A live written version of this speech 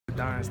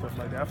die and stuff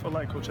like that. I feel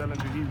like Coach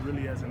Ellinger, he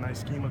really has a nice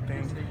scheme of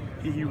things.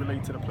 He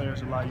relates to the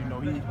players a lot. You know,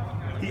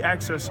 he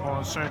acts us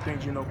on certain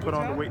things. You know, put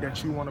on the weight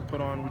that you want to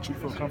put on, what you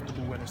feel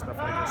comfortable with, and stuff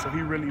like that. So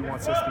he really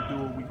wants us to do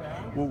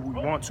what we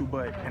want to,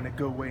 but in a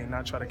good way, and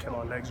not try to kill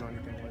our legs or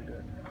anything like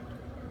that.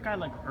 A guy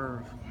like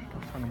Erv,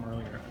 from him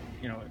earlier,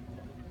 you know,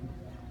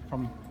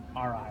 from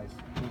our eyes,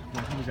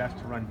 when he was asked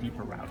to run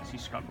deeper routes, he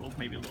struggled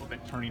maybe a little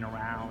bit turning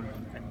around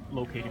and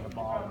locating the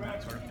ball and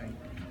that sort of thing.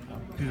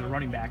 He's a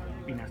running back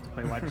being asked to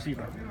play wide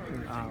receiver.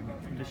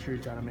 This year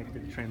he's got to make the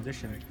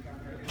transition.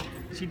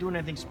 Is he doing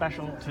anything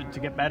special to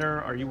get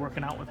better? Are you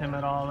working out with him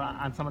at all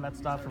on some of that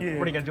stuff? Yeah.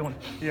 What are you guys doing?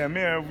 Yeah,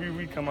 man,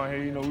 we come out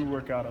here, you know, we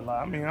work out a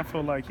lot. I mean, I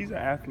feel like he's an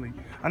athlete.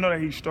 I know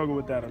that he struggled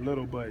with that a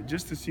little, but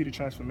just to see the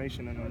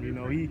transformation in him, you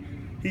know,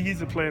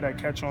 he's a player that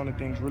catch on to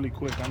things really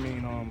quick. I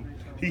mean,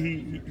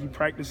 he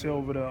practiced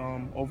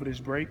over this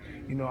break.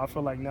 You know, I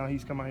feel like now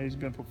he's come out here, he's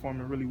been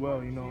performing really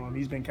well. You know,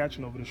 he's been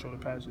catching over the shoulder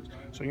passes.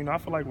 So, you know, I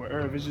feel like with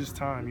Erv, it's just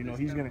time. You know,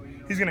 he's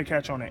gonna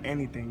catch on to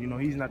anything. You know,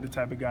 he's not the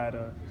type of guy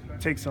to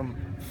take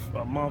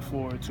a month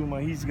or 2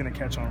 months. He's gonna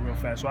catch on real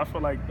fast. So I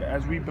feel like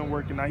as we've been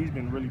working out, he's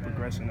been really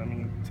progressing. I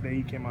mean, today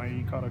he came out here,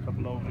 he caught a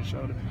couple of over the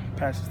shoulder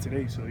passes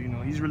today. So, you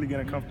know, he's really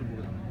getting comfortable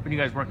with it. When you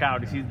guys work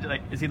out, is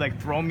he like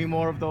throwing me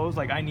more of those?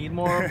 Like, I need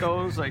more of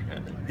those? Like,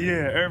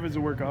 yeah, Erv is a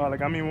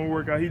workaholic. I mean, when we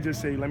work out, he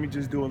just say, let me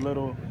just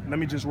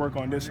work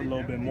on this a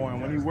little bit more.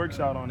 And when he works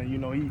out on it, you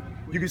know, you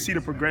can see the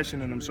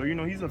progression in him. So, you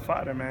know, he's a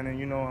fighter, man, and,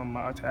 you know,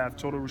 I have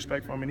total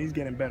respect for him, and he's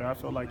getting better. I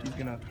feel like he's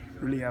gonna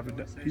really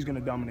he's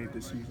gonna dominate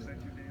this season.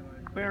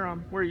 Where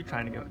are you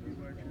trying to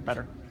get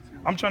better?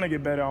 I'm trying to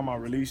get better on my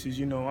releases.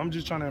 You know, I'm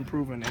just trying to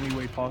improve in any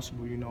way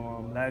possible. You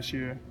know, last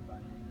year,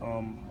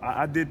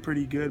 I did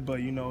pretty good,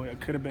 but, you know, I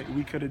could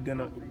have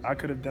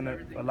done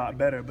it a lot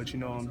better. But, you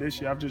know, this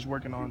year I'm just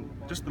working on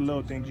just the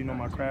little things. You know,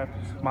 my craft,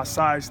 my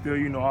size still.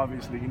 You know,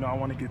 obviously, you know, I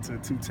want to get to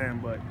 210,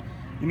 but,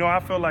 you know, I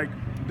feel like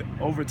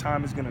over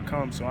time is gonna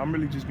come. So I'm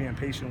really just being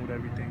patient with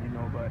everything. You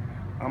know, but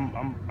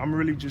I'm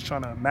really just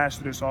trying to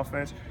master this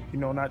offense. You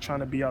know, not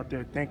trying to be out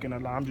there thinking a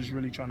lot. I'm just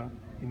really trying to,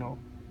 you know,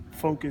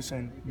 focus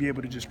and be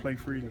able to just play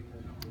freely.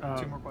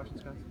 2 more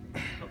questions, guys.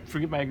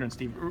 Forgive my ignorance,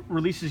 Steve.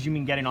 Releases, you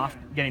mean getting off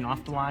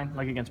the line,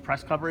 like against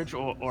press coverage,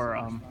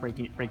 or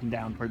breaking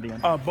down toward the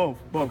end? Both.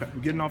 Okay.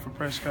 Getting off of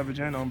press coverage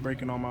and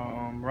breaking on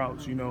my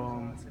routes. You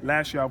know,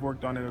 last year I've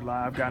worked on it a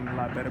lot. I've gotten a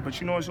lot better, but,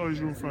 you know, it's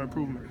always room for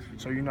improvement.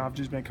 So, you know, I've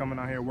just been coming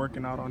out here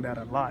working out on that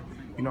a lot.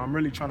 You know, I'm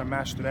really trying to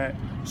master that.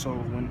 So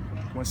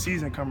when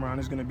season come around,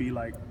 it's gonna be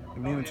like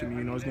immune to me.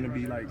 You know, it's gonna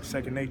be like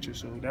second nature.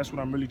 So that's what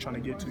I'm really trying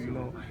to get to. You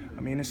know,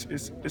 I mean,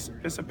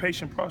 it's a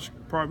patient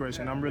progress,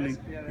 and I'm really,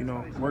 you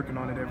know, working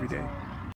on it every day.